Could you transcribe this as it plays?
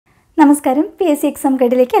നമസ്കാരം PSC exam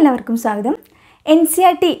ഗൈഡിലേക്ക് എല്ലാവർക്കും സ്വാഗതം.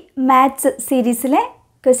 NCERT മാത്സ് സീരീസിലെ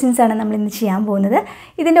ക്വസ്റ്റ്യൻസ് ആണ് നമ്മൾ ഇന്ന് ചെയ്യാൻ പോകുന്നത്.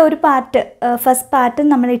 ഇതിൻ്റെ ഒരു ഫസ്റ്റ് പാർട്ട്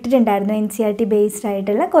നമ്മൾ ഇട്ടിട്ടുണ്ടായിരുന്നു. NCERT ബേസ്ഡ്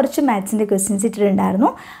ആയിട്ടുള്ള കുറച്ച് മാത്സിൻ്റെ ക്വസ്റ്റ്യൻസ് ഇട്ടിട്ടുണ്ടായിരുന്നു.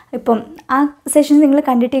 ഇപ്പം ആ സെഷൻ നിങ്ങൾ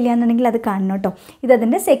കണ്ടിട്ടില്ല എന്നുണ്ടെങ്കിൽ അത് കാണണം കേട്ടോ.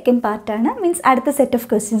 ഇതതിൻ്റെ സെക്കൻഡ് പാർട്ടാണ്. മീൻസ് അടുത്ത സെറ്റ് ഓഫ്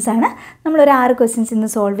ക്വസ്റ്റ്യൻസ് ആണ്. നമ്മളൊരു 6 ക്വസ്റ്റ്യൻസ് ഇന്ന്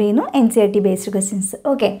സോൾവ് ചെയ്യുന്നു, NCERT ബേസ്ഡ് ക്വസ്റ്റ്യൻസ്.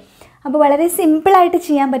 ഓക്കെ, അപ്പോൾ വളരെ സിമ്പിളായിട്ട്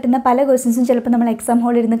ചെയ്യാൻ പറ്റുന്ന പല ക്വസ്റ്റ്യൻസും ചിലപ്പോൾ നമ്മൾ എക്സാം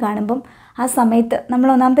ഹാളിൽ ഇരുന്ന് കാണുമ്പം ആ സമയത്ത് നമ്മൾ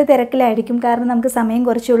ഒന്നാമത്തെ തിരക്കിലായിരിക്കും. കാരണം നമുക്ക് സമയം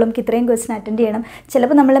കുറച്ചുള്ളൂ, നമുക്ക് ഇത്രയും ക്വസ്റ്റ്യൻ അറ്റൻഡ് ചെയ്യണം.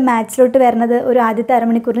 ചിലപ്പോൾ നമ്മൾ മാത്സിലോട്ട് വരുന്നത് ഒരു ആദ്യത്തെ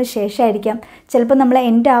അരമണിക്കൂറിന് ശേഷമായിരിക്കാം. ചിലപ്പോൾ നമ്മൾ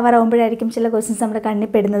എൻഡ് ആവാറാകുമ്പോഴായിരിക്കും ചില ക്വസ്റ്റ്യൻസ് നമ്മുടെ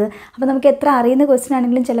കണ്ണിൽ പെടുന്നത്. അപ്പോൾ നമുക്ക് എത്ര അറിയുന്ന ക്വസ്റ്റ്യൻ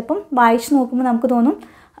ആണെങ്കിലും ചിലപ്പം വായിച്ച് നോക്കുമ്പോൾ നമുക്ക് തോന്നും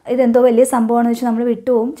ഇതെന്തോ വലിയ സംഭവമാണെന്ന് വെച്ചാൽ നമ്മൾ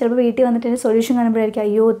വിട്ടുപോകും. ചിലപ്പോൾ വീട്ടിൽ വന്നിട്ട് അതിൻ്റെ സൊല്യൂഷൻ കാണുമ്പോഴായിരിക്കും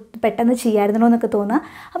അയ്യോ പെട്ടെന്ന് ചെയ്യാമായിരുന്നല്ലോ എന്നൊക്കെ തോന്നുക.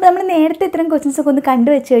 അപ്പോൾ നമ്മൾ നേരത്തെ ഇത്തരം ക്വസ്റ്റ്യൻസൊക്കെ ഒന്ന്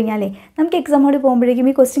കണ്ടുവെച്ച് കഴിഞ്ഞാലേ നമുക്ക് എക്സാം ഹോളിൽ പോകുമ്പോഴേക്കും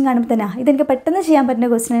ഈ ക്വസ്റ്റ്യൻ കാണുമ്പോൾ തന്നെ ഇതെനിക്ക് പെട്ടെന്ന് ചെയ്യാൻ പറ്റുന്ന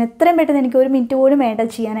ക്വസ്റ്റ്യൻ, എത്രയും പെട്ടെന്ന് എനിക്ക് 1 മിനിറ്റ് പോലും വേണ്ട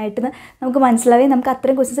ചെയ്യാനായിട്ട് നമുക്ക് മനസ്സിലാവുകയും നമുക്ക്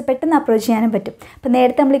അത്രയും ക്വസ്റ്റ്യൻസ് പെട്ടെന്ന് അപ്രോച്ച് ചെയ്യാനും പറ്റും. അപ്പോൾ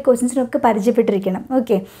നേരത്തെ നമ്മൾ ഈ ക്വസ്റ്റ്യൻസിനൊക്കെ പരിചയപ്പെട്ടിരിക്കണം.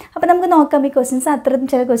 ഓക്കെ, അപ്പോൾ നമുക്ക് നോക്കാം ഈ ക്വസ്റ്റ്യൻസ്. അത്തരം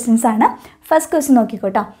ചില ക്വസ്റ്റ്യൻസ് ആണ്. First question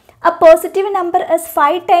നോക്കിക്കോട്ടോ. A positive number is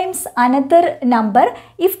 5 times another number.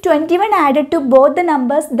 If 21 added to both the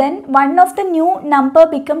numbers, then one of the new number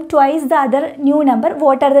become twice the other new number.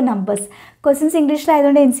 What are the numbers? Questions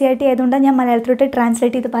ഇംഗ്ലീഷിലായതുകൊണ്ട് NCERT ആയതുകൊണ്ട് ഞാൻ മലയാളത്തിലോട്ട്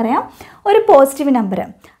translate ചെയ്ത് പറയാം. ഒരു positive number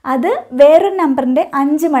അത് വേറൊരു നമ്പറിൻ്റെ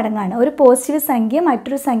 5 മടങ്ങാണ്. ഒരു positive സംഖ്യ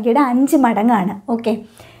മറ്റൊരു സംഖ്യയുടെ 5 മടങ്ങാണ്. ഓക്കെ,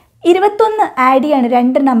 21 ആഡ് ചെയ്യാണ്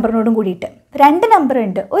 2 നമ്പറിനോടും കൂടിയിട്ട്. 2 നമ്പർ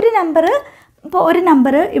ഉണ്ട്. ഒരു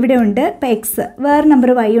നമ്പർ ഇവിടെ ഉണ്ട്, ഇപ്പോൾ എക്സ്, വേറെ നമ്പർ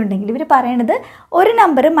വൈ ഉണ്ടെങ്കിൽ ഇവർ പറയണത് ഒരു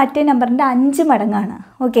നമ്പർ മറ്റേ നമ്പറിൻ്റെ 5 മടങ്ങാണ്.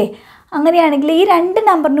 ഓക്കെ, അങ്ങനെയാണെങ്കിൽ ഈ 2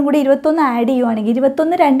 നമ്പറിനും കൂടി 21 ആഡ് ചെയ്യുവാണെങ്കിൽ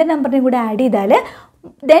 21 2 നമ്പറിനും കൂടി ആഡ് ചെയ്താൽ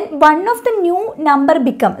then one of the new number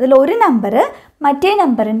become, അതിൽ ഒരു നമ്പർ മറ്റേ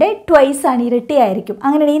നമ്പറിൻ്റെ ട്വൈസ് ആണ്, ഇരട്ടിയായിരിക്കും.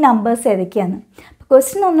 അങ്ങനെയാണ് ഈ നമ്പേഴ്സ് ഏതൊക്കെയാണ്.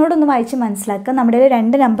 ക്വസ്റ്റ്യൻ ഒന്നുകൂടെ വായിച്ച് മനസ്സിലാക്കുക. നമ്മുടെ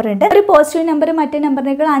 2 നമ്പർ ഉണ്ട്. ഒരു പോസിറ്റീവ് നമ്പർ മറ്റേ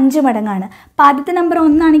നമ്പറിനേക്കാൾ 5 മടങ്ങാണ്. അപ്പോൾ ആദ്യത്തെ നമ്പർ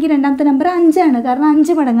 1 ആണെങ്കിൽ രണ്ടാമത്തെ നമ്പർ 5 ആണ്, കാരണം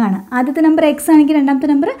 5 മടങ്ങാണ്. ആദ്യത്തെ നമ്പർ എക്സ് ആണെങ്കിൽ രണ്ടാമത്തെ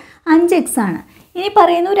നമ്പർ 5x ആണ്. ഇനി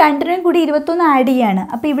പറയുന്നു 2നും കൂടി 21 ആഡ് ചെയ്യാണ്.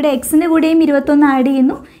 അപ്പോൾ ഇവിടെ എക്സിൻ്റെ കൂടെയും 21 ആഡ്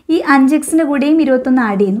ചെയ്യുന്നു, ഈ 5xൻ്റെ കൂടെയും 21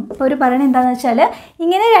 ആഡ് ചെയ്യുന്നു. അപ്പോൾ അവർ പറയുന്നത് എന്താണെന്ന് വെച്ചാൽ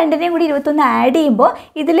ഇങ്ങനെ 2നെയും കൂടി 21 ആഡ് ചെയ്യുമ്പോൾ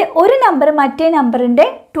ഇതിൽ ഒരു നമ്പർ മറ്റേ നമ്പറിൻ്റെ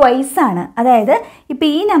ട്വൈസ് ആണ്. അതായത് ഇപ്പോൾ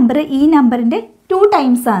ഈ നമ്പറിൻ്റെ 2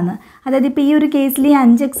 ടൈംസ് ആണ്. അതായത് ഇപ്പോൾ ഈ ഒരു കേസിൽ ഈ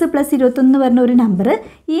 5x + 21 പറഞ്ഞ ഒരു നമ്പർ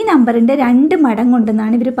ഈ നമ്പറിൻ്റെ 2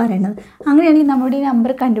 മടങ്ങുണ്ടെന്നാണ് ഇവർ പറയുന്നത്. അങ്ങനെയാണെങ്കിൽ നമ്മുടെ ഈ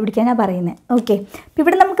നമ്പർ കണ്ടുപിടിക്കാനാണ് പറയുന്നത്. ഓക്കെ, അപ്പോൾ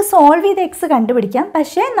ഇവിടെ നമുക്ക് സോൾവ് ചെയ്ത് എക്സ് കണ്ടുപിടിക്കാം.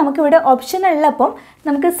 പക്ഷേ നമുക്കിവിടെ ഓപ്ഷൻ ഉള്ളപ്പം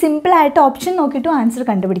നമുക്ക് സിമ്പിളായിട്ട് ഓപ്ഷൻ നോക്കിയിട്ടും ആൻസർ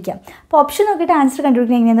കണ്ടുപിടിക്കാം. അപ്പോൾ ഓപ്ഷൻ നോക്കിയിട്ട് ആൻസർ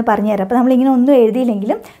കണ്ടുപിടിക്കാൻ എങ്ങനെയാണെന്ന് പറഞ്ഞുതരാം. അപ്പോൾ നമ്മളിങ്ങനെ ഒന്നും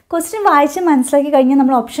എഴുതിയില്ലെങ്കിലും ക്വസ്റ്റ്യൻ വായിച്ച് മനസ്സിലാക്കി കഴിഞ്ഞാൽ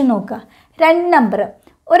നമ്മൾ ഓപ്ഷൻ നോക്കുക. 2 നമ്പർ,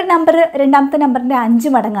 ഒരു നമ്പർ രണ്ടാമത്തെ നമ്പറിൻ്റെ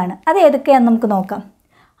 5 മടങ്ങാണ്. അത് ഏതൊക്കെയാണെന്ന് നമുക്ക് നോക്കാം.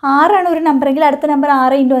 6 ആണ് ഒരു നമ്പറെങ്കിൽ അടുത്ത നമ്പർ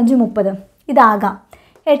 6 × 5 30, ഇതാകാം.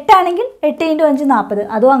 8 ആണെങ്കിൽ 8 × 5 40,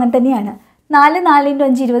 അതും അങ്ങനെ തന്നെയാണ്. 4 × 5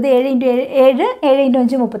 20, 7 × 7 7 ×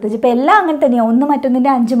 5 35. ഇപ്പോൾ എല്ലാം അങ്ങനെ തന്നെയാണ്, ഒന്ന്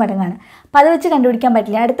മറ്റൊന്നിൻ്റെ 5 മടങ്ങാണ്. അപ്പോൾ അത് വെച്ച് കണ്ടുപിടിക്കാൻ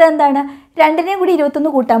പറ്റില്ല. അടുത്ത എന്താണ്, 2നെയും കൂടി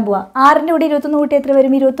 21 കൂട്ടാൻ പോവാം. 6ൻ്റെ കൂടി 21 കൂട്ടി എത്ര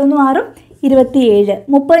വരും? 21 6 27.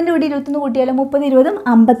 30ൻ്റെ കൂടി 21 കൂട്ടിയാലോ? 30 20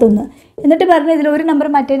 51. എന്നിട്ട് പറഞ്ഞു ഇതിൽ ഒരു നമ്പർ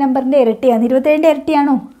മറ്റേ നമ്പറിൻ്റെ ഇരട്ടിയാണ്. 27ൻ്റെ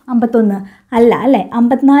ഇരട്ടിയാണോ 51? അല്ല, അല്ലേ?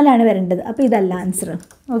 54 വരേണ്ടത്. അപ്പോൾ ഇതല്ല ആൻസർ.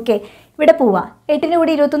 ഓക്കെ, ഇവിടെ പോവാം. 8ൻ്റെ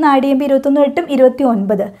കൂടി 21 ആഡ് ചെയ്യുമ്പോൾ 21 8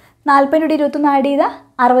 29. 40ൻ്റെ കൂടി 21 ആഡ് ചെയ്താൽ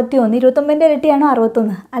 61. 29ൻ്റെ ഇരട്ടിയാണോ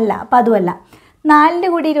 61? അല്ല, അപ്പോൾ അതുമല്ല. 4ൻ്റെ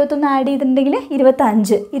കൂടി 21 ആഡ് ചെയ്തിട്ടുണ്ടെങ്കിൽ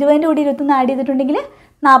 25. 20ൻ്റെ കൂടി 21 ആഡ് ചെയ്തിട്ടുണ്ടെങ്കിൽ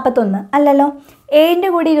 41. അല്ലല്ലോ.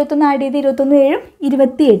 7ൻ്റെ കൂടി 21 ആഡ് ചെയ്ത് 21 7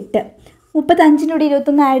 28. 35ൻ്റെ കൂടി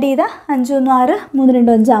 21 ആഡ് ചെയ്താൽ 5 1 6 3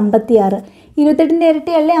 2 5 56. 28ൻ്റെ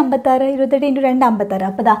ഇരട്ടിയല്ലേ 56. 28 × 2 56.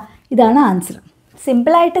 അപ്പോൾ ഇതാണ് ആൻസർ.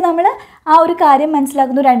 സിമ്പിളായിട്ട് നമ്മൾ ആ ഒരു കാര്യം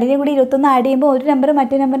മനസ്സിലാക്കുന്നു. 2നെയും കൂടി 21 ആഡ് ചെയ്യുമ്പോൾ ഒരു നമ്പർ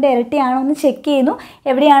മറ്റേ നമ്പറിൻ്റെ ഇരട്ടിയാണോ എന്ന് ചെക്ക് ചെയ്യുന്നു.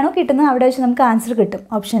 എവിടെയാണോ കിട്ടുന്നത് അവിടെ വെച്ച് നമുക്ക് ആൻസർ കിട്ടും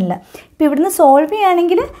ഓപ്ഷനിൽ. ഇപ്പോൾ ഇവിടുന്ന് സോൾവ്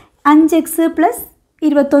ചെയ്യുകയാണെങ്കിൽ 5x +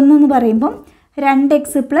 21 എന്ന് പറയുമ്പം 2x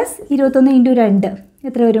 + 21 × 2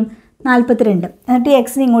 എത്ര വരും? 42. എന്നിട്ട് ഈ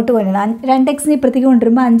എക്സിന് ഇങ്ങോട്ട് കൊണ്ടുവരണം. 2xനെ ഇപ്പുറത്തേക്ക്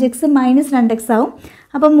കൊണ്ടുവരുമ്പോൾ 5x - 2x ആവും.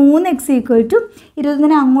 അപ്പോൾ 3x =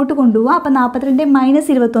 21 അങ്ങോട്ട് കൊണ്ടുപോകുക. അപ്പോൾ 42 -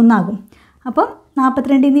 21 ആകും. അപ്പം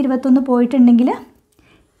 42ൽ നിന്ന് 21 പോയിട്ടുണ്ടെങ്കിൽ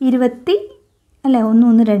 1 1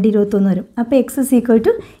 2 21 വരും. അപ്പോൾ x =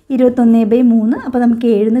 21/3. അപ്പോൾ നമുക്ക്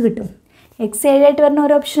 7 കിട്ടും. x 7 ആയിട്ട് വരുന്ന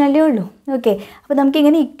ഒരു ഓപ്ഷനല്ലേ ഉള്ളൂ. ഓക്കെ, അപ്പോൾ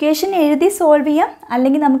നമുക്കിങ്ങനെ ഇക്വേഷൻ എഴുതി സോൾവ് ചെയ്യാം,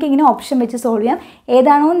 അല്ലെങ്കിൽ നമുക്കിങ്ങനെ ഓപ്ഷൻ വെച്ച് സോൾവ് ചെയ്യാം.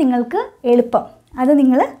 ഏതാണോ നിങ്ങൾക്ക് എളുപ്പം അത്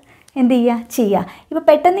നിങ്ങൾ എന്ത് ചെയ്യുക. ഇപ്പോൾ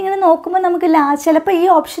പെട്ടെന്ന് ഇങ്ങനെ നോക്കുമ്പോൾ നമുക്ക് ചിലപ്പോൾ ഈ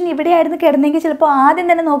ഓപ്ഷൻ ഇവിടെ ആയിരുന്നു കിടന്നെങ്കിൽ ചിലപ്പോൾ ആദ്യം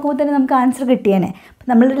തന്നെ നോക്കുമ്പോൾ തന്നെ നമുക്ക് ആൻസർ കിട്ടിയേനെ. അപ്പോൾ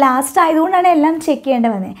നമ്മൾ ലാസ്റ്റ് ആയതുകൊണ്ടാണ് എല്ലാം ചെക്ക് ചെയ്യേണ്ടി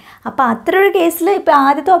വന്നത്. അപ്പോൾ അത്ര ഒരു കേസിൽ ഇപ്പോൾ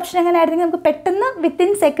ആദ്യത്തെ ഓപ്ഷൻ എങ്ങനെ ആയിരുന്നെങ്കിൽ നമുക്ക് പെട്ടെന്ന്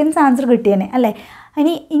വിത്തിൻ സെക്കൻഡ്സ് ആൻസർ കിട്ടിയേനെ, അല്ലേ?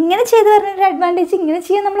 ഇനി ഇങ്ങനെ ചെയ്ത് വരുന്നൊരു അഡ്വാൻറ്റേജ്, ഇങ്ങനെ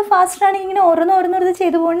ചെയ്യാൻ നമ്മൾ ഫാസ്റ്റാണെങ്കിൽ ഇങ്ങനെ ഓരോന്നോരോന്നോരോന്ന്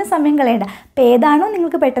ചെയ്തു പോകുന്ന സമയം കളയണ്ട. അപ്പോൾ ഏതാണോ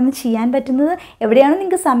നിങ്ങൾക്ക് പെട്ടെന്ന് ചെയ്യാൻ പറ്റുന്നത്, എവിടെയാണോ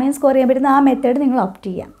നിങ്ങൾക്ക് സമയം സ്കോർ ചെയ്യാൻ പറ്റുന്നത്, ആ മെത്തേഡ് നിങ്ങൾ ഓപ്റ്റ്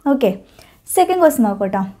ചെയ്യാം. ഓക്കെ, സെക്കൻഡ് ക്വസ്റ്റ്യൻ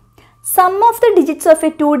നോക്കട്ടോ. Some of the digits of A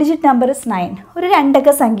 2-digit number is 9. ഒരു രണ്ടക്ക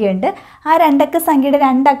സംഖ്യയുണ്ട്. ആ രണ്ടക്ക സംഖ്യയുടെ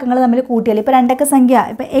രണ്ടക്കങ്ങൾ തമ്മിൽ കൂട്ടിയാൽ, ഇപ്പോൾ രണ്ടക്ക സംഖ്യ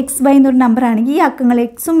ഇപ്പോൾ XY എന്നൊരു നമ്പർ ആണെങ്കിൽ ഈ അക്കങ്ങൾ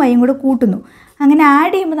എക്സും വൈയും കൂടെ കൂട്ടുന്നു. അങ്ങനെ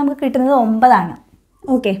ആഡ് ചെയ്യുമ്പോൾ നമുക്ക് കിട്ടുന്നത് 9 ആണ്.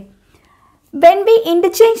 Okay, when we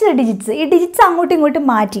interchange the digits, ഈ ഡിജിറ്റ്സ് അങ്ങോട്ടും ഇങ്ങോട്ടും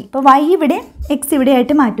മാറ്റി, ഇപ്പോൾ Y ഇവിടെ X ഇവിടെ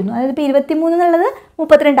ആയിട്ട് മാറ്റുന്നു. അതായത് ഇപ്പോൾ 23 എന്നുള്ളത്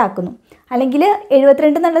 32 ആക്കുന്നു, അല്ലെങ്കിൽ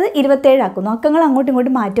 72 എന്നുള്ളത് 27 ആക്കുന്നു. അക്കങ്ങൾ അങ്ങോട്ടും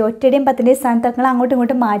ഇങ്ങോട്ടും മാറ്റുക, ഒറ്റയുടെയും 10ൻ്റെയും സ്ഥാനത്ത് അക്കങ്ങൾ അങ്ങോട്ടും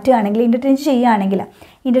ഇങ്ങോട്ടും മാറ്റുകയാണെങ്കിൽ, ഇൻ്റർചേഞ്ച് ചെയ്യുകയാണെങ്കിൽ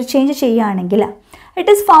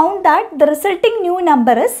it is found that the resulting new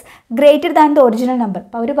number is greater than the original number.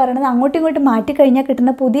 അപ്പോൾ അവർ പറയുന്നത് അങ്ങോട്ടും ഇങ്ങോട്ടും മാറ്റിക്കഴിഞ്ഞാൽ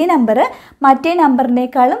കിട്ടുന്ന പുതിയ നമ്പർ മറ്റേ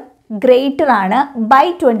നമ്പറിനേക്കാളും ഗ്രേറ്റർ ആണ് ബൈ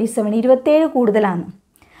 27, 27 കൂടുതലാണ്.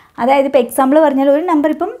 അതായത് ഇപ്പോൾ എക്സാമ്പിൾ പറഞ്ഞാൽ ഒരു നമ്പർ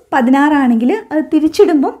ഇപ്പം 16 ആണെങ്കിൽ അത്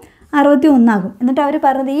തിരിച്ചിടുമ്പം 61 ആകും. എന്നിട്ട് അവർ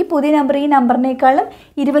പറഞ്ഞത് ഈ പുതിയ നമ്പർ ഈ നമ്പറിനേക്കാളും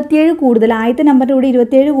 27 കൂടുതൽ, ആദ്യത്തെ നമ്പറിൻ്റെ കൂടെ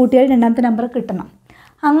 27 കൂട്ടിയാൽ രണ്ടാമത്തെ നമ്പർ കിട്ടണം.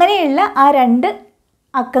 അങ്ങനെയുള്ള ആ രണ്ട്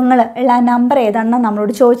അക്കങ്ങൾ ഉള്ള ആ നമ്പർ ഏതാണെന്നാണ്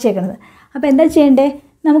നമ്മളോട് ചോദിച്ചേക്കുന്നത്. അപ്പോൾ എന്താ ചെയ്യേണ്ടത്?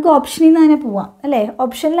 നമുക്ക് ഓപ്ഷനിൽ നിന്ന് തന്നെ പോവാം അല്ലേ.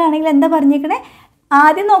 ഓപ്ഷനിലാണെങ്കിൽ എന്താ പറഞ്ഞേക്കണേ,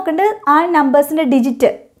 ആദ്യം നോക്കേണ്ടത് ആ നമ്പേഴ്സിൻ്റെ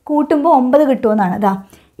ഡിജിറ്റ് കൂട്ടുമ്പോൾ 9 കിട്ടുമെന്നാണ്. അതാ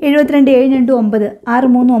 72, 7 2 9, 6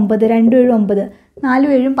 3 9, 2 7 9, 4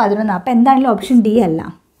 7 11. അപ്പോൾ എന്താണെങ്കിലും ഓപ്ഷൻ ഡി അല്ല.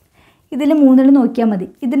 ഇതിൽ 3 നോക്കിയാൽ മതി.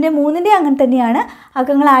 ഇതിൻ്റെ 3ൻ്റെ അങ്ങനെ തന്നെയാണ്.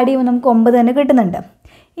 അക്കങ്ങൾ ആഡ് ചെയ്യുമ്പോൾ നമുക്ക് 9 തന്നെ കിട്ടുന്നുണ്ട്.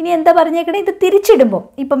 ഇനി എന്താ പറഞ്ഞേക്കണേ, ഇത് തിരിച്ചിടുമ്പോൾ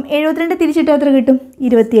ഇപ്പം 72 തിരിച്ചിട്ടാൽ എത്ര കിട്ടും?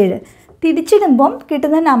 27. തിരിച്ചിടുമ്പം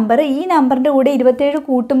കിട്ടുന്ന നമ്പർ ഈ നമ്പറിൻ്റെ കൂടെ 27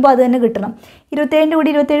 കൂട്ടുമ്പോൾ അത് തന്നെ കിട്ടണം. 27ൻ്റെ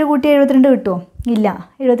കൂടെ 27 കൂട്ടിയാൽ 72 കിട്ടുമോ? ഇല്ല,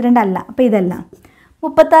 72 അല്ല. അപ്പോൾ ഇതല്ല.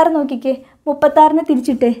 36 നോക്കിക്കേ, 36നെ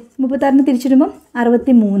തിരിച്ചിടുമ്പം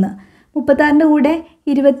 63. 36ൻ്റെ കൂടെ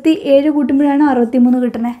 27 കൂട്ടുമ്പോഴാണ് 63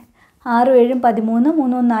 കിട്ടണേ. 6 7 13, 3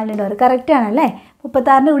 1 4 കറക്റ്റ് ആണല്ലേ.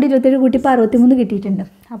 36ൻ്റെ കൂടി 27 കൂട്ടിയപ്പോൾ 63 കിട്ടിയിട്ടുണ്ട്.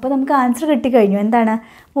 അപ്പോൾ നമുക്ക് ആൻസർ കിട്ടിക്കഴിഞ്ഞു. എന്താണ്?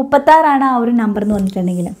 36 ആ ഒരു നമ്പർ എന്ന്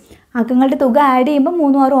പറഞ്ഞിട്ടുണ്ടെങ്കിൽ അക്കങ്ങളുടെ തുക ആഡ് ചെയ്യുമ്പോൾ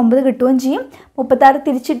 3 6 9 കിട്ടുകയും ചെയ്യും. 36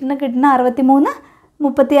 തിരിച്ചിട്ടുന്ന കിട്ടുന്ന 63,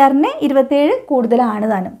 36ന് 27 കൂടുതലാണ്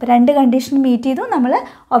താനും. ഇപ്പോൾ രണ്ട് കണ്ടീഷൻ മീറ്റ് ചെയ്തു, നമ്മൾ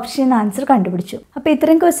ഓപ്ഷൻ ആൻസർ കണ്ടുപിടിച്ചു. അപ്പോൾ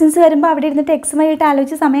ഇത്രയും ക്വസ്റ്റ്യൻസ് വരുമ്പോൾ അവിടെ ഇരുന്നിട്ട് എക്സുമായിട്ട്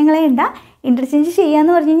ആലോചിച്ച് സമയങ്ങളെയുണ്ട. ഇൻ്റർചേഞ്ച്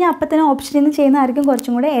ചെയ്യാമെന്ന് പറഞ്ഞു കഴിഞ്ഞാൽ അപ്പം തന്നെ ഓപ്ഷനിൽ നിന്ന് ചെയ്യുന്നതായിരിക്കും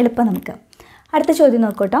കുറച്ചും കൂടെ എളുപ്പം നമുക്ക്. അടുത്ത ചോദ്യം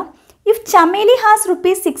നോക്കട്ടോ. If Chameli has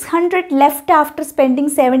 ₹600 left after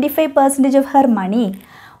spending 75% of her money,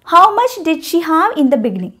 how much did she have in the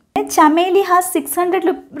beginning? Chameli has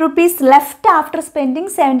 ₹600 left after spending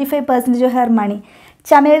 75% of her മണി.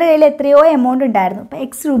 ചമേലിയുടെ കയ്യിൽ എത്രയോ എമൗണ്ട് ഉണ്ടായിരുന്നു, ഇപ്പോൾ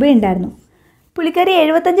X രൂപ ഉണ്ടായിരുന്നു. പുള്ളിക്കാരി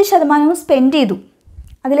 75% സ്പെൻഡ് ചെയ്തു,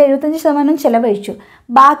 അതിൽ 75% ചിലവഴിച്ചു.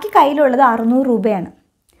 ബാക്കി കയ്യിലുള്ളത് 600 രൂപയാണ്.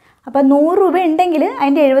 അപ്പോൾ 100 രൂപ ഉണ്ടെങ്കിൽ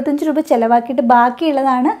അതിൻ്റെ 75 രൂപ ചിലവാക്കിയിട്ട്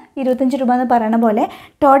ബാക്കിയുള്ളതാണ് 25 രൂപ എന്ന് പറയുന്ന പോലെ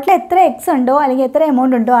ടോട്ടൽ എത്ര X ഉണ്ടോ അല്ലെങ്കിൽ എത്ര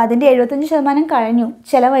എമൗണ്ട് ഉണ്ടോ അതിൻ്റെ 75% കളഞ്ഞു,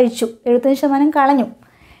 ചിലവഴിച്ചു. 75% കളഞ്ഞു.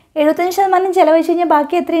 75% ചിലവഴിച്ച് കഴിഞ്ഞാൽ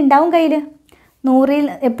ബാക്കി എത്ര ഉണ്ടാവും കയ്യിൽ? 100ൽ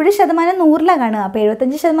എപ്പോഴും ശതമാനം 100ലാണ് കാണുക. അപ്പോൾ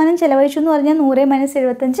 75% ചിലവഴിച്ചു എന്ന് പറഞ്ഞാൽ 100 -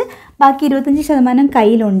 75, ബാക്കി 25%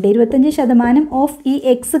 കയ്യിലുണ്ട്. 25% ഓഫ് ഈ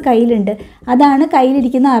X കയ്യിലുണ്ട്. അതാണ്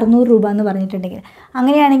കയ്യിലിരിക്കുന്ന 600 രൂപ എന്ന് പറഞ്ഞിട്ടുണ്ടെങ്കിൽ.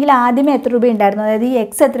 അങ്ങനെയാണെങ്കിൽ ആദ്യമേ എത്ര രൂപ ഉണ്ടായിരുന്നു, അതായത് ഈ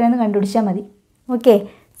X എത്രയെന്ന് കണ്ടുപിടിച്ചാൽ മതി. ഓക്കെ,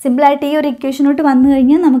 സിമ്പിളായിട്ട് ഈ ഒരു ഇക്വേഷനോട്ട് വന്നു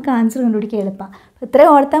കഴിഞ്ഞാൽ നമുക്ക് ആൻസർ കണ്ടുപിടിക്കാൻ എളുപ്പമാണ്.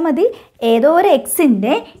 ഇത്രയും ഓർത്താൽ മതി. ഏതോ ഒരു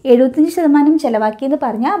Xൻ്റെ 75% ചിലവാക്കിയെന്ന്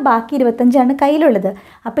പറഞ്ഞാൽ ബാക്കി 25ആണ് കയ്യിലുള്ളത്.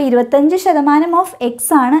 അപ്പോൾ 25% ഓഫ് X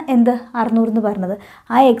ആണ് എന്ത്? 600 എന്ന് പറഞ്ഞത്.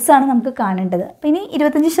 ആ X ആണ് നമുക്ക് കാണേണ്ടത്. അപ്പോൾ ഇനി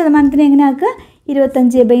 25% എങ്ങനെ ആക്കുക?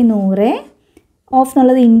 25/100 ഓഫ്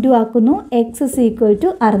എന്നുള്ളത് ഇൻറ്റു ആക്കുന്നു. X =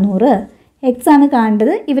 600. X ആണ്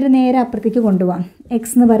കാണേണ്ടത്. ഇവർ നേരെ അപ്പുറത്തേക്ക് കൊണ്ടുപോകാം. X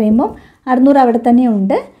എന്ന് പറയുമ്പോൾ 600 അവിടെ തന്നെ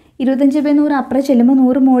ഉണ്ട്. 25/100 അപ്പുറം ചെല്ലുമ്പോൾ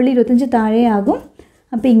 100 മുകളിൽ 25 താഴെയാകും.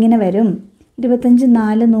 അപ്പോൾ ഇങ്ങനെ വരും. 25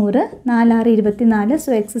 4 100, 4 6 24. So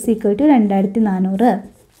X = 2400.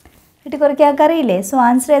 കിട്ടി കുറയ്ക്ക് ആൾക്കറിയില്ലേ? സോ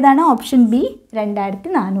ആൻസർ ഏതാണ്? ഓപ്ഷൻ ബി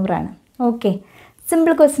 2400 ആണ്. ഓക്കെ,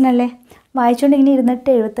 സിമ്പിൾ ക്വസ്റ്റ്യൻ അല്ലേ? വായിച്ചുകൊണ്ട് ഇങ്ങനെ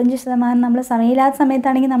ഇരുന്നിട്ട് 75% നമ്മൾ സമയമില്ലാത്ത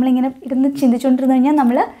സമയത്താണെങ്കിൽ നമ്മളിങ്ങനെ ഇരുന്ന് ചിന്തിച്ചുകൊണ്ടിരുന്നു കഴിഞ്ഞാൽ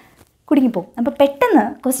നമ്മൾ കുടുങ്ങിപ്പോവും. അപ്പോൾ പെട്ടെന്ന്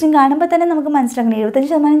ക്വസ്റ്റ്യൻ കാണുമ്പോൾ തന്നെ നമുക്ക് മനസ്സിലാക്കണം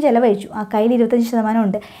 75% ചിലവഴിച്ചു, ആ കയ്യിൽ 25%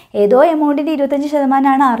 ഉണ്ട്. ഏതോ എമൗണ്ടിൻ്റെ 25%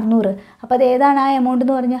 ആണ് 600. അപ്പോൾ അത് ഏതാണ് ആ എമൗണ്ട്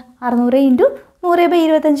എന്ന് പറഞ്ഞാൽ 600 ×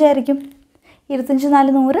 100/25 ആയിരിക്കും. 25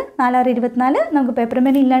 4 100, 4 6 24. നമുക്ക് പേപ്പർ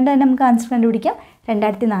പെൻ ഇല്ലാണ്ട് തന്നെ നമുക്ക് ആൻസർ കണ്ടുപിടിക്കാം.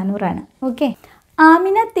 2400 ആണ്. Okay,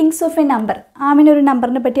 Amina things of A number. Amina ഒരു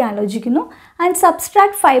നമ്പറിനെ പറ്റി ആലോചിക്കുന്നു. And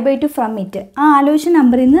subtract 5/2 from it. ആ ആലോചിച്ച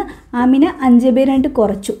നമ്പറിൽ നിന്ന് ആമിന 5/2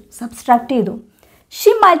 കുറച്ചു, സബ്സ്ട്രാക്ട് ചെയ്തു.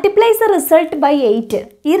 Xi multiplies the result by 8.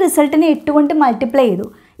 ഈ റിസൾട്ടിനെ 8 കൊണ്ട് മൾട്ടിപ്ലൈ ചെയ്തു.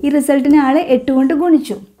 ഈ റിസൾട്ടിനെ ആൾ 8 കൊണ്ട്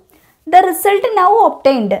ഗുണിച്ചു. The result now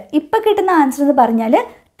obtained. ഇപ്പോൾ കിട്ടുന്ന ആൻസർ എന്ന് പറഞ്ഞാൽ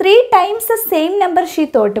 3 times the same number she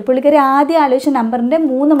thought. പുള്ളിക്കാരി ആദ്യം ആലോചിച്ച നമ്പറിൻ്റെ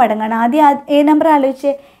 3 മടങ്ങാണ്. ആദ്യം ഏ നമ്പർ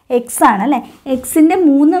ആലോചിച്ചേ? എക്സ് ആണ് അല്ലേ. എക്സിൻ്റെ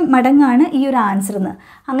 3 മടങ്ങാണ് ഈ ഒരു ആൻസർ എന്ന്.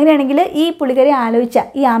 അങ്ങനെയാണെങ്കിൽ ഈ പുള്ളിക്കാരി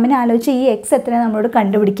ഈ ആമിനെ ആലോചിച്ച ഈ എക്സ് എത്രയാണ് നമ്മളോട്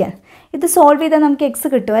കണ്ടുപിടിക്കാൻ. ഇത് സോൾവ് ചെയ്താൽ നമുക്ക് എക്സ്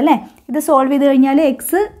കിട്ടും അല്ലേ. ഇത് സോൾവ് ചെയ്ത് കഴിഞ്ഞാൽ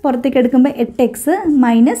എക്സ് പുറത്തേക്ക് എടുക്കുമ്പോൾ 8x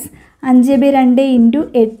minus 5/2 into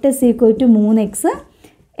 8 = 3x.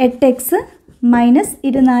 8x minus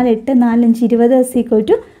 24 8 4 5 20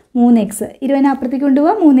 = 3x. 20 അപ്പുറത്തേക്ക്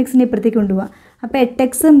കൊണ്ടുപോകാം, 3x ഇപ്പുറത്തേക്ക് കൊണ്ടുപോകാം. അപ്പോൾ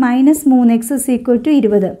 8x മൈനസ് 3x =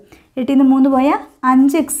 20. 8 നിന്ന് 3 പോയാൽ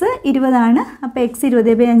 5x 20 ആണ്. അപ്പോൾ x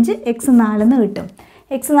 20/5 x 4 എന്ന് കിട്ടും.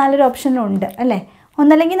 x 4 ഒരു ഓപ്ഷനിലുണ്ട് അല്ലേ.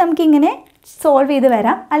 ഒന്നല്ലെങ്കിൽ നമുക്കിങ്ങനെ സോൾവ് ചെയ്ത്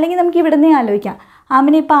വരാം, അല്ലെങ്കിൽ നമുക്ക് ഇവിടെ നിന്ന് ആലോചിക്കാം.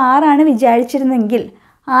 ആമിനെ ഇപ്പോൾ 6 ആണ് വിചാരിച്ചിരുന്നെങ്കിൽ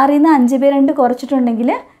 6ൽ നിന്ന് 5/2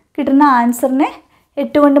 കുറച്ചിട്ടുണ്ടെങ്കിൽ കിട്ടുന്ന ആൻസറിനെ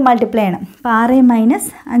 8 കൊണ്ട് മൾട്ടിപ്ലൈ ചെയ്യണം. അപ്പോൾ 6 മൈനസ്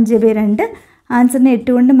 5/2 ആൻസറിനെ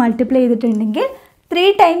 8 കൊണ്ട് മൾട്ടിപ്ലൈ ചെയ്തിട്ടുണ്ടെങ്കിൽ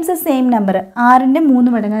 3 ടൈംസ് സെയിം നമ്പർ 6ൻ്റെ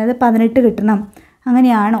 3 മടങ്ങ്, അതായത് 18 കിട്ടണം.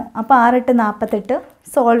 അങ്ങനെയാണോ? അപ്പോൾ 6 8 48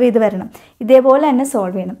 സോൾവ് ചെയ്ത് വരണം. ഇതേപോലെ തന്നെ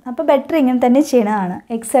സോൾവ് ചെയ്യണം. അപ്പോൾ ബെറ്റർ ഇങ്ങനെ തന്നെ ചെയ്യണതാണ്,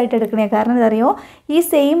 എക്സ് ആയിട്ട് എടുക്കണേ. കാരണം എന്തറിയോ, ഈ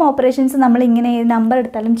സെയിം ഓപ്പറേഷൻസ് നമ്മൾ ഇങ്ങനെ നമ്പർ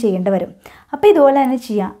എടുത്താലും ചെയ്യേണ്ടി വരും. അപ്പോൾ ഇതുപോലെ തന്നെ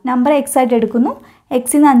ചെയ്യാം. നമ്പർ എക്സ് ആയിട്ട് എടുക്കുന്നു,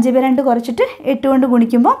 എക്സിൽ നിന്ന് 5/2 കുറച്ചിട്ട് 8 കൊണ്ട്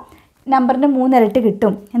ഗുണിക്കുമ്പോൾ നമ്പറിൻ്റെ 3 ഇരട്ടി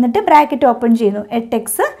കിട്ടും. എന്നിട്ട് ബ്രാക്കറ്റ് ഓപ്പൺ ചെയ്യുന്നു. 8x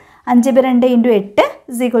 5/2 into 8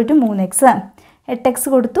 = 3x. 8x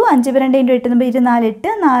കൊടുത്തു, 5/2 ഇൻറ്റു 8 24 8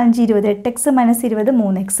 4 5 20. 8x minus 20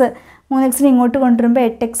 3x. 3xനെ ഇങ്ങോട്ട് കൊണ്ടുവരുമ്പോൾ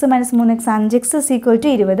 8x മൈനസ് 3x 5x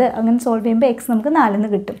 = 20. അങ്ങനെ സോൾവ് ചെയ്യുമ്പോൾ x നമുക്ക് 4 എന്ന്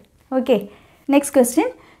കിട്ടും. Okay, next question.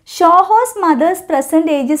 ഷോഹോസ് mothers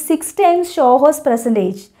present age 6 times ഷോഹോസ് present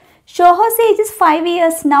age. Shoho's age is 5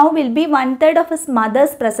 years now, will be 1/3 of his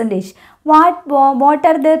mother's present age. What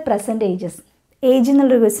are their present ages? Age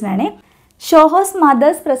എന്നുള്ളൊരു question ആണ്. ഷോഹോസ്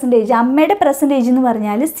mothers present age, അമ്മയുടെ present age എന്ന്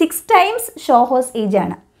പറഞ്ഞാൽ 6 times ഷോഹോസ് age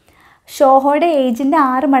ആണ്. ഷോഹോയുടെ ഏജിൻ്റെ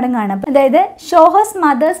 6 മടങ്ങാണ്. അതായത് ഷോഹോസ്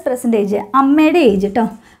mothers present age, അമ്മയുടെ age കേട്ടോ.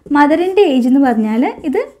 മദറിൻ്റെ age എന്ന് പറഞ്ഞാൽ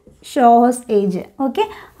ഇത് ഷോഹോസ് ഏജ്. ഓക്കെ,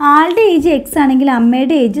 ആളുടെ ഏജ് എക്സ് ആണെങ്കിൽ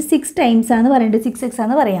അമ്മയുടെ ഏജ് 6 times ആണെന്ന് പറയുന്നത്, 6x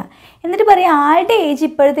ആണെന്ന് പറയാം. എന്നിട്ട് പറയാം ആളുടെ ഏജ്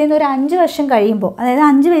ഇപ്പോഴത്തേന്ന് ഒരു 5 വർഷം കഴിയുമ്പോൾ, അതായത്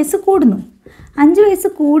 5 വയസ്സ് കൂടുന്നു. 5 വയസ്സ്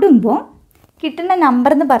കൂടുമ്പോൾ കിട്ടുന്ന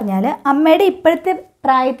നമ്പർ എന്ന് പറഞ്ഞാൽ അമ്മയുടെ ഇപ്പോഴത്തെ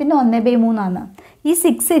പ്രായത്തിൻ്റെ 1/3 ആണ്. ഈ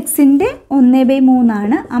 6xൻ്റെ 1/3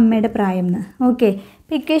 ആണ് അമ്മയുടെ പ്രായം എന്ന്. ഓക്കെ,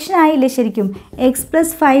 ഇപ്പോൾ ഇക്വേഷൻ ആയില്ലേ ശരിക്കും. x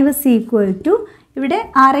 + 5 = ഇവിടെ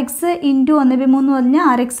 6x ഇൻറ്റു 1/3 എന്ന് പറഞ്ഞാൽ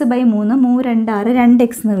 6x/3 3 2 6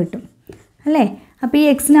 2x എന്ന് കിട്ടും അല്ലേ. അപ്പോൾ ഈ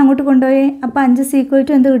എക്സിനെ അങ്ങോട്ട് കൊണ്ടുപോയി, അപ്പോൾ 5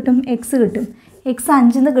 = എന്ത് കിട്ടും? x കിട്ടും. x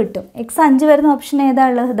 5 എന്ന് കിട്ടും. x 5 വരുന്ന ഓപ്ഷൻ ഏതാ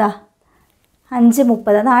ഉള്ളത്? ഇതാ 5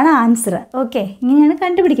 30, അതാണ് ആൻസർ. ഓക്കെ, ഇങ്ങനെയാണ്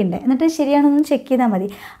കണ്ടുപിടിക്കേണ്ടത്. എന്നിട്ട് ശരിയാണെന്ന് ചെക്ക് ചെയ്താൽ മതി.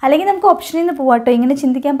 അല്ലെങ്കിൽ നമുക്ക് ഓപ്ഷനിൽ നിന്ന് പോവാട്ടോ. ഇങ്ങനെ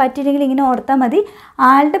ചിന്തിക്കാൻ പറ്റിയില്ലെങ്കിൽ ഇങ്ങനെ ഓർത്താൽ മതി.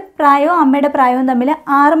 ആളുടെ പ്രായവും അമ്മയുടെ പ്രായവും തമ്മിൽ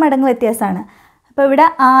 6 മടങ്ങ് വ്യത്യാസമാണ്. അപ്പോൾ ഇവിടെ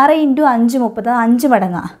 6 × 5 30, 5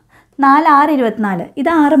 മടങ്ങാണ്. 4 6 24, ഇത്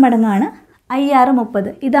 6 മടങ്ങാണ്. 5 6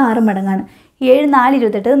 30, ഇത് 6 മടങ്ങാണ്. 7 4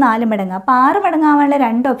 28, 4 മടങ്ങ്. അപ്പോൾ 6 മടങ്ങാവാനുള്ള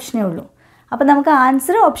 2 ഓപ്ഷനേ ഉള്ളൂ. അപ്പോൾ നമുക്ക്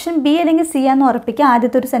ആൻസർ ഓപ്ഷൻ ബി അല്ലെങ്കിൽ സി ആണെന്ന് ഉറപ്പിക്കാം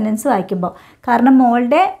ആദ്യത്തെ ഒരു സെൻറ്റൻസ് വായിക്കുമ്പോൾ. കാരണം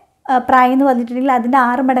മോളുടെ പ്രായം എന്ന് പറഞ്ഞിട്ടുണ്ടെങ്കിൽ അതിൻ്റെ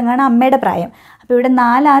 6 മടങ്ങാണ് അമ്മയുടെ പ്രായം. അപ്പോൾ ഇവിടെ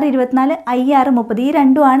 4 6 24, 5 6 30, ഈ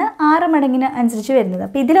രണ്ടുമാണ് 6 മടങ്ങിന് അനുസരിച്ച് വരുന്നത്.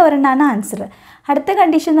 അപ്പോൾ ഇതിലൊരെണ്ണമാണ് ആൻസർ. അടുത്ത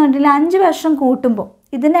കണ്ടീഷൻ എന്ന് പറഞ്ഞിട്ടുണ്ടെങ്കിൽ 5 വർഷം കൂട്ടുമ്പോൾ,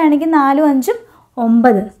 ഇതിനാണെങ്കിൽ 4 5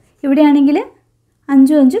 9, ഇവിടെയാണെങ്കിൽ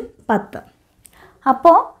 5 5 10.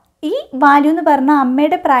 അപ്പോൾ ഈ വാല്യൂ എന്ന് പറഞ്ഞാൽ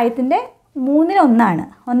അമ്മയുടെ പ്രായത്തിൻ്റെ 3ൽ 1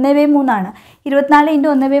 1/3 ആണ്. 24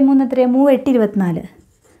 × 1/3 എത്രയാണ്? 3 8 24.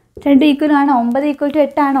 2 ഈക്വൽ ആണോ? 9 =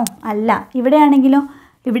 8 ആണോ? അല്ല. ഇവിടെയാണെങ്കിലോ,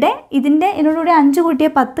 ഇവിടെ ഇതിൻ്റെ എന്നോടുകൂടി 5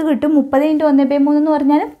 കൂട്ടിയാൽ 10 കിട്ടും. 30 × 1/3 എന്ന്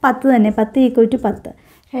പറഞ്ഞാൽ 10 തന്നെ. 10 = 10.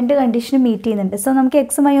 2 കണ്ടീഷനും മീറ്റ് ചെയ്യുന്നുണ്ട്. സോ നമുക്ക്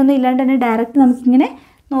എക്സും വൈ ഒന്നും ഇല്ലാണ്ട് തന്നെ ഡയറക്റ്റ് നമുക്കിങ്ങനെ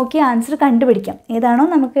നോക്കി ആൻസർ കണ്ടുപിടിക്കാം. ഏതാണോ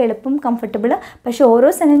നമുക്ക് എളുപ്പം കംഫർട്ടബിൾ. പക്ഷേ ഓരോ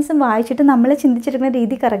സെൻറ്റൻസും വായിച്ചിട്ട് നമ്മൾ ചിന്തിച്ചെടുക്കുന്ന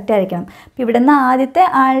രീതി കറക്റ്റ് ആയിരിക്കണം. അപ്പോൾ ഇവിടെ നിന്ന് ആദ്യത്തെ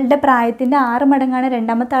ആളുടെ പ്രായത്തിൻ്റെ 6 മടങ്ങാണ്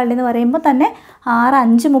രണ്ടാമത്തെ ആളുടെന്ന് പറയുമ്പോൾ തന്നെ 6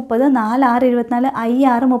 5 30, 4 6 24, 5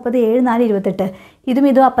 6 30, 7 4 28. ഇതും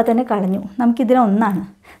അപ്പം തന്നെ കളഞ്ഞു. നമുക്കിതിന് 1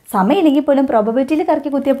 സമയമില്ലെങ്കിൽ പോലും പ്രോബബിലിറ്റിയിൽ കറക്കി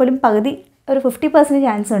കുത്തിയാൽ പോലും പകുതി ഒരു 50%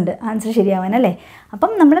 ചാൻസ് ഉണ്ട് ആൻസർ ശരിയാവാൻ അല്ലേ.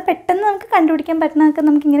 അപ്പം നമ്മൾ പെട്ടെന്ന് നമുക്ക് കണ്ടുപിടിക്കാൻ പറ്റുന്നതൊക്കെ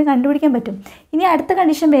നമുക്കിങ്ങനെ കണ്ടുപിടിക്കാൻ പറ്റും. ഇനി അടുത്ത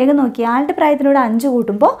കണ്ടീഷൻ വേഗം നോക്കി. ആളുടെ പ്രായത്തിനോട് 5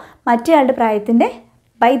 കൂട്ടുമ്പോൾ മറ്റേ ആളുടെ പ്രായത്തിൻ്റെ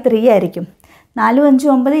 /3 ആയിരിക്കും. 4 5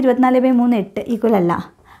 9, 24/3 8 ഈക്വൽ അല്ല.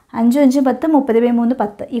 5 5 10, 30/3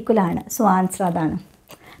 10 ഈക്വൽ ആണ്. സോ ആൻസർ അതാണ്.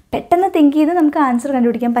 പെട്ടെന്ന് തിങ്ക് ചെയ്ത് നമുക്ക് ആൻസർ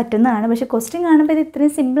കണ്ടുപിടിക്കാൻ പറ്റുന്നതാണ്. പക്ഷേ ക്വസ്റ്റ്യൻ കാണുമ്പോൾ ഇത്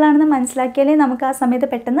ഇത്രയും സിമ്പിളാണെന്ന് മനസ്സിലാക്കിയാലേ നമുക്ക് ആ സമയത്ത്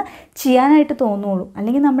പെട്ടെന്ന് ചെയ്യാനായിട്ട് തോന്നുള്ളൂ.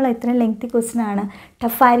 അല്ലെങ്കിൽ നമ്മൾ ഇത്രയും ലെങ്തി ക്വസ്റ്റ്യൻ ആണ്,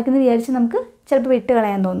 ടഫായിരിക്കും എന്ന് വിചാരിച്ച് നമുക്ക് ചിലപ്പോൾ വിട്ട്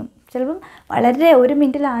കളയാൻ തോന്നും. ചിലപ്പം വളരെ 1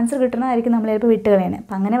 മിനിറ്റിൽ ആൻസർ കിട്ടണമായിരിക്കും നമ്മൾ ചിലപ്പോൾ വിട്ട് കളയണേ.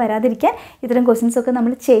 അപ്പം അങ്ങനെ വരാതിരിക്കാൻ ഇത്തരം ക്വസ്റ്റ്യൻസൊക്കെ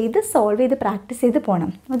നമ്മൾ ചെയ്ത് സോൾവ് ചെയ്ത് പ്രാക്ടീസ് ചെയ്ത്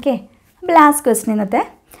പോകണം. ഓക്കെ, അപ്പോൾ ലാസ്റ്റ് ക്വസ്റ്റ്യൻ ഇന്നത്തെ.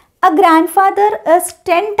 A grand father is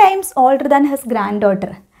 10 times older than his grand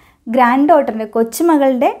daughter. Grand ഡോട്ടറിൻ്റെ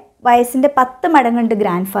കൊച്ചുമകളുടെ വയസ്സിൻ്റെ 10 മടങ്ങുണ്ട്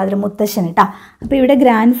ഗ്രാൻഡ് ഫാദർ, മുത്തശ്ശൻ കേട്ടോ. അപ്പോൾ ഇവിടെ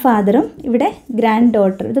ഗ്രാൻഡ് ഫാദറും ഇവിടെ ഗ്രാൻഡ്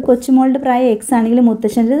ഡോട്ടർ. ഇത് കൊച്ചുമോളുടെ പ്രായം എക്സ് ആണെങ്കിൽ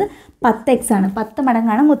മുത്തശ്ശൻ്റെ 10x ആണ്. 10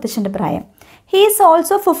 മടങ്ങാണ് മുത്തശ്ശൻ്റെ പ്രായം. He is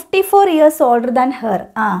also 54 years older than her.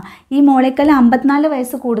 ഈ മോളേക്കാൾ 54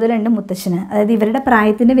 വയസ്സ് കൂടുതലുണ്ട് മുത്തശ്ശന്. അതായത് ഇവരുടെ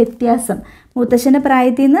പ്രായത്തിൻ്റെ വ്യത്യാസം, മുത്തശ്ശൻ്റെ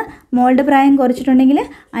പ്രായത്തിൽ നിന്ന് മോളുടെ പ്രായം കുറച്ചിട്ടുണ്ടെങ്കിൽ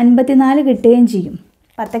 54 കിട്ടുകയും ചെയ്യും.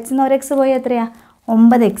 10x എന്ന് 1x പോയി എത്രയാണ്?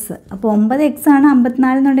 9x. അപ്പോൾ 9x ആണ്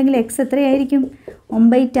 54 എന്നുണ്ടെങ്കിൽ എക്സ് എത്രയായിരിക്കും?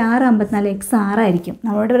 9×6 54, എക്സ് 6 ആയിരിക്കും.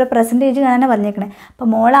 നമ്മളോട് ഇവിടെ പെർസെൻറ്റേജ് കാണാനാണ് പറഞ്ഞേക്കണേ. അപ്പോൾ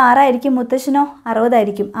മോൾ 6 ആയിരിക്കും, മുത്തശ്ശനോ 60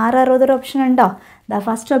 ആയിരിക്കും. 6/60 ഒരു ഓപ്ഷൻ ഉണ്ടോ?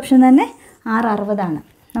 ഫസ്റ്റ് ഓപ്ഷൻ തന്നെ 6/60 ആണ്.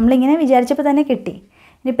 നമ്മളിങ്ങനെ വിചാരിച്ചപ്പോൾ തന്നെ കിട്ടി.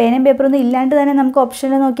 ഇനി പേനയും പേപ്പറൊന്നും ഇല്ലാണ്ട് തന്നെ നമുക്ക്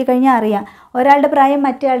ഓപ്ഷനിൽ നോക്കിക്കഴിഞ്ഞാൽ അറിയാം ഒരാളുടെ പ്രായം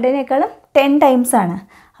മറ്റേയാളുടേനേക്കാളും 10 ടൈംസ് ആണ്.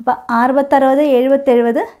 അപ്പോൾ 6 × 10 60,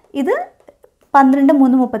 70, ഇത് 12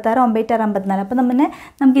 3 36, 9×6 54. അപ്പോൾ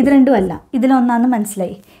നമുക്ക് ഇത് രണ്ടും അല്ല, ഇതിലൊന്നാന്ന്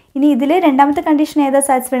മനസ്സിലായി. ഇനി ഇതിൽ രണ്ടാമത്തെ കണ്ടീഷൻ ഏതാ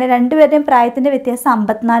സാറ്റിസ്ഫൈ? രണ്ടുപേരുടെയും പ്രായത്തിൻ്റെ വ്യത്യാസം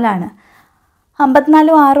 54 ആണ്.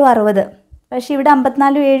 54 6 60. പക്ഷേ ഇവിടെ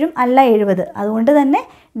 54 7 അല്ല 70. അതുകൊണ്ട് തന്നെ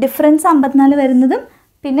ഡിഫറൻസ് 54 വരുന്നതും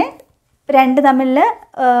പിന്നെ 2 തമ്മിൽ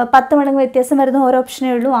 10 മടങ്ങ് വ്യത്യാസം വരുന്ന ഓരോ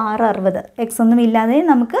ഓപ്ഷനേ ഉള്ളൂ, 6/60. എക്സ് ഒന്നും ഇല്ലാതെ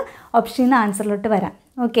നമുക്ക് ഓപ്ഷനിൽ നിന്ന് ആൻസറിലോട്ട് വരാം.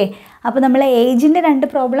 ഓക്കെ, അപ്പോൾ നമ്മൾ ഏജിൻ്റെ 2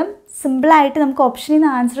 പ്രോബ്ലം സിമ്പിളായിട്ട് നമുക്ക് ഓപ്ഷനിൽ നിന്ന്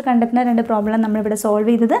ആൻസർ കണ്ടെത്തുന്ന 2 പ്രോബ്ലം നമ്മളിവിടെ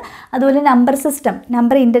സോൾവ് ചെയ്തത്. അതുപോലെ നമ്പർ സിസ്റ്റം,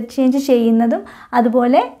 നമ്പർ ഇൻ്റർചേഞ്ച് ചെയ്യുന്നതും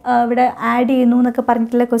അതുപോലെ ഇവിടെ ആഡ് ചെയ്യുന്നു എന്നൊക്കെ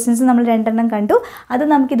പറഞ്ഞിട്ടുള്ള ക്വസ്റ്റ്യൻസ് നമ്മൾ 2 കണ്ടു. അത്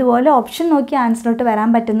നമുക്കിതുപോലെ ഓപ്ഷൻ നോക്കി ആൻസറിലോട്ട്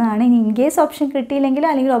വരാൻ പറ്റുന്നതാണ്. ഇനി ഇൻ കേസ് ഓപ്ഷൻ കിട്ടിയില്ലെങ്കിലോ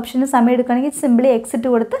അല്ലെങ്കിൽ ഓപ്ഷന് സമയം എടുക്കുകയാണെങ്കിൽ സിമ്പിളി എക്സിറ്റ്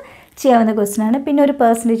കൊടുത്ത് ചെയ്യാവുന്ന ക്വസ്റ്റ്യനാണ്. പിന്നെ ഒരു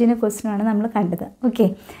പെർസെൻറ്റേജിൻ്റെ ക്വസ്റ്റ്യനാണ് നമ്മൾ കണ്ടത്. ഓക്കെ,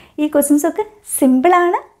 ഈ ക്വസ്റ്റ്യൻസൊക്കെ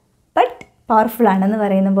സിമ്പിളാണ് ബട്ട് പവർഫുൾ ആണെന്ന്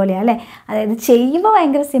പറയുന്ന പോലെയാണ് അല്ലേ. അതായത് ചെയ്യുമ്പോൾ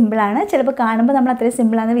ഭയങ്കര സിമ്പിളാണ്, ചിലപ്പോൾ കാണുമ്പോൾ നമ്മൾ അത്രയും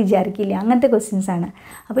സിമ്പിളാണെന്ന് വിചാരിക്കില്ല, അങ്ങനത്തെ ക്വസ്റ്റ്യൻസാണ്.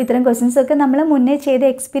 അപ്പോൾ ഇത്തരം ക്വസ്റ്റ്യൻസൊക്കെ നമ്മൾ മുന്നേ ചെയ്ത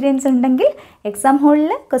എക്സ്പീരിയൻസ് ഉണ്ടെങ്കിൽ എക്സാം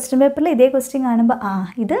ഹോളിൽ ക്വസ്റ്റ്യൻ പേപ്പറിൽ ഇതേ ക്വസ്റ്റ്യൻ കാണുമ്പോൾ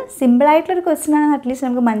ഇത് സിമ്പിളായിട്ടുള്ളൊരു ക്വസ്റ്റ്യൻ ആണെന്ന് അറ്റ്ലീസ്റ്റ്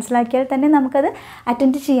നമുക്ക് മനസ്സിലാക്കിയാൽ തന്നെ നമുക്കത്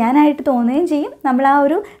അറ്റൻഡ് ചെയ്യാനായിട്ട് തോന്നുകയും ചെയ്യും. നമ്മൾ ആ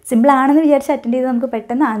ഒരു സിമ്പിളാണെന്ന് വിചാരിച്ച് അറ്റൻഡ് ചെയ്ത് നമുക്ക്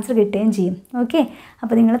പെട്ടെന്ന് ആൻസർ കിട്ടുകയും ചെയ്യും. ഓക്കെ,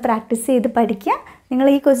 അപ്പോൾ നിങ്ങൾ പ്രാക്ടീസ് ചെയ്ത് പഠിക്കുക. നിങ്ങൾ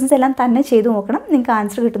ഈ ക്വസ്റ്റ്യൻസ് എല്ലാം തന്നെ ചെയ്ത് നോക്കണം. നിങ്ങൾക്ക്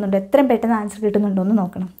ആൻസർ കിട്ടുന്നുണ്ടോ, എത്രയും പെട്ടെന്ന് ആൻസർ കിട്ടുന്നുണ്ടോ എന്ന്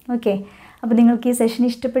നോക്കണം. ഓക്കെ, അപ്പോൾ നിങ്ങൾക്ക് ഈ സെഷൻ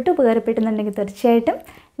ഇഷ്ടപ്പെട്ടു, ഉപകാരപ്പെട്ടുന്നുണ്ടെങ്കിൽ തീർച്ചയായിട്ടും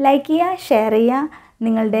ലൈക്ക് ചെയ്യുക, ഷെയർ ചെയ്യുക,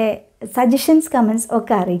 നിങ്ങളുടെ സജഷൻസ് കമൻറ്റ്സ്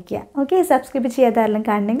ഒക്കെ അറിയിക്കുക. ഓക്കെ, സബ്സ്ക്രൈബ് ചെയ്യാത്ത ആരെങ്കിലും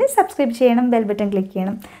കാണണമെങ്കിൽ സബ്സ്ക്രൈബ് ചെയ്യണം, ബെൽ ബട്ടൺ ക്ലിക്ക്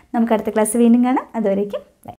ചെയ്യണം. നമുക്ക് അടുത്ത ക്ലാസ് വീണ്ടും കാണാം. അതുവരേക്കും ബൈ.